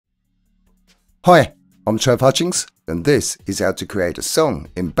Hi, I'm Trev Hutchings, and this is how to create a song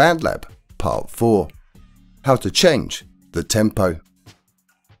in Bandlab, Part 4. How to change the tempo.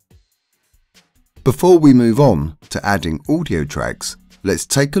 Before we move on to adding audio tracks, let's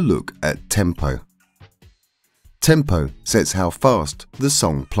take a look at tempo. Tempo sets how fast the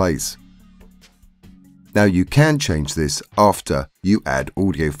song plays. Now you can change this after you add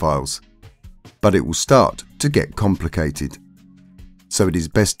audio files, but it will start to get complicated. So it is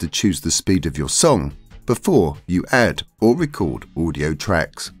best to choose the speed of your song before you add or record audio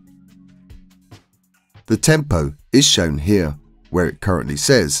tracks. The tempo is shown here, where it currently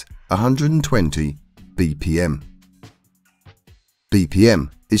says 120 BPM. BPM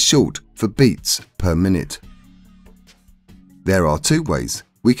is short for beats per minute. There are two ways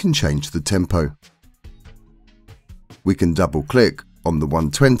we can change the tempo. We can double-click on the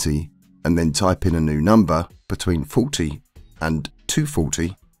 120 and then type in a new number between 40 and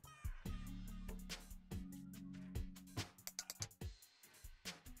 240.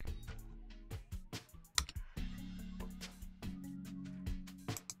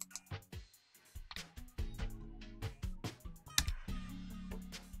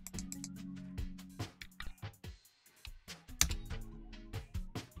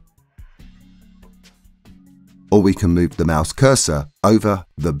 Or we can move the mouse cursor over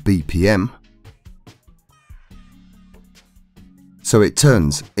the BPM so it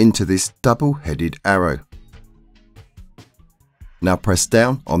turns into this double-headed arrow. Now press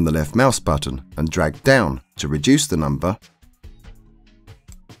down on the left mouse button and drag down to reduce the number,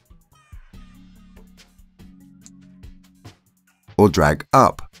 or drag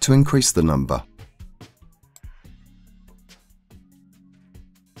up to increase the number.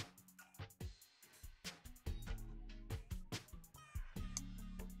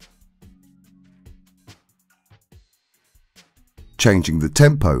 Changing the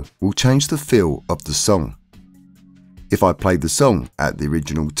tempo will change the feel of the song. If I play the song at the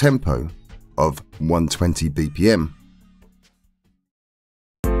original tempo of 120 BPM,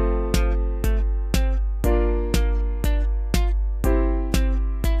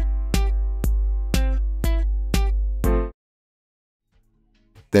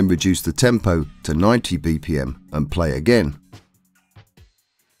 then reduce the tempo to 90 BPM and play again,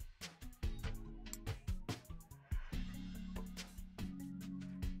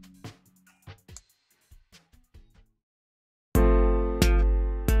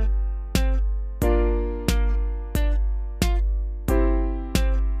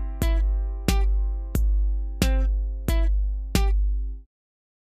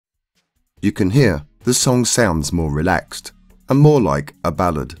 you can hear the song sounds more relaxed and more like a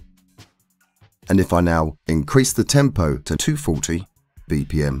ballad. And if I now increase the tempo to 240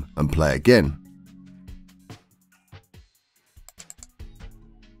 BPM and play again,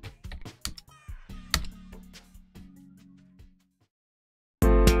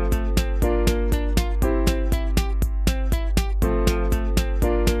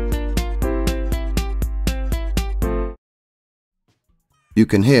 you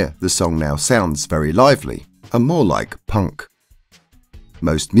can hear the song now sounds very lively and more like punk.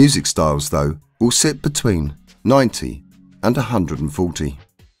 Most music styles, though, will sit between 90 and 140.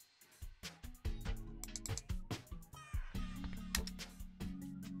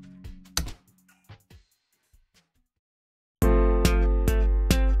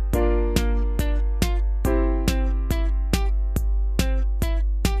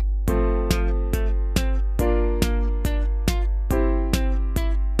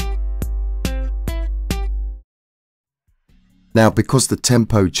 Now, because the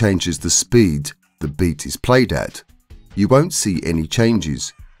tempo changes the speed the beat is played at, you won't see any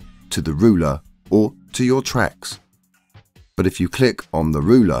changes to the ruler or to your tracks. But if you click on the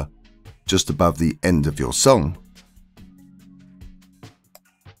ruler just above the end of your song,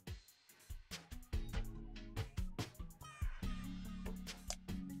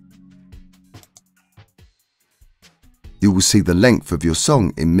 you will see the length of your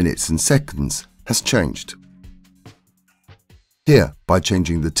song in minutes and seconds has changed. Here, by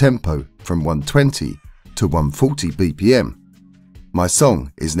changing the tempo from 120 to 140 BPM, my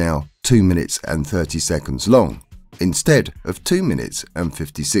song is now 2 minutes and 30 seconds long instead of 2 minutes and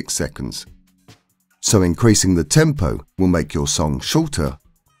 56 seconds. So increasing the tempo will make your song shorter,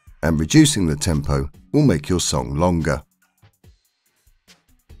 and reducing the tempo will make your song longer.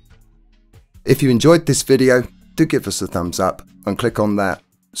 If you enjoyed this video, do give us a thumbs up and click on that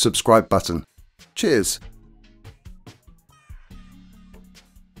subscribe button. Cheers!